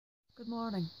Good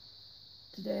morning.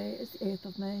 Today is the 8th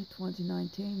of May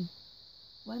 2019,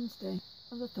 Wednesday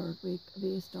of the third week of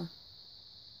Easter.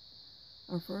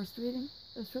 Our first reading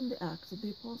is from the Acts of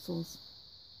the Apostles.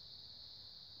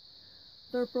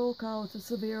 There broke out a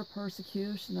severe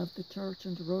persecution of the church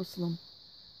in Jerusalem,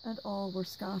 and all were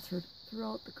scattered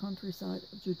throughout the countryside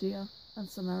of Judea and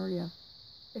Samaria,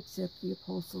 except the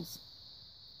apostles.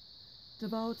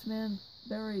 Devout men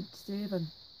buried Stephen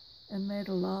and made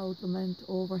a loud lament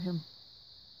over him.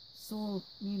 Saul,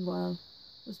 meanwhile,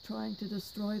 was trying to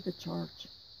destroy the church,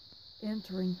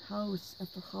 entering house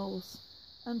after house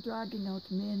and dragging out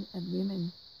men and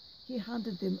women. He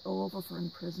handed them over for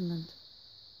imprisonment.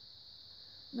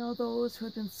 Now those who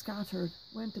had been scattered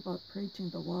went about preaching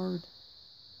the word.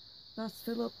 Thus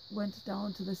Philip went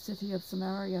down to the city of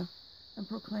Samaria and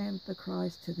proclaimed the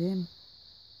Christ to them.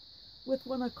 With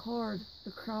one accord,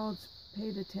 the crowds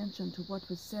paid attention to what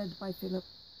was said by Philip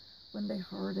when they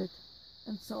heard it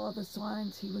and saw the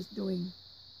signs he was doing.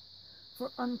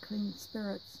 For unclean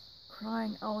spirits,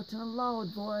 crying out in a loud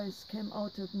voice, came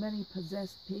out of many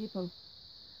possessed people,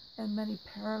 and many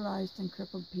paralyzed and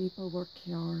crippled people were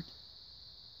cured.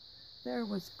 There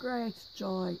was great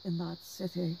joy in that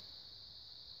city.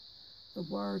 The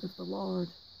word of the Lord.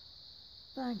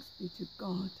 Thanks be to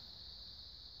God.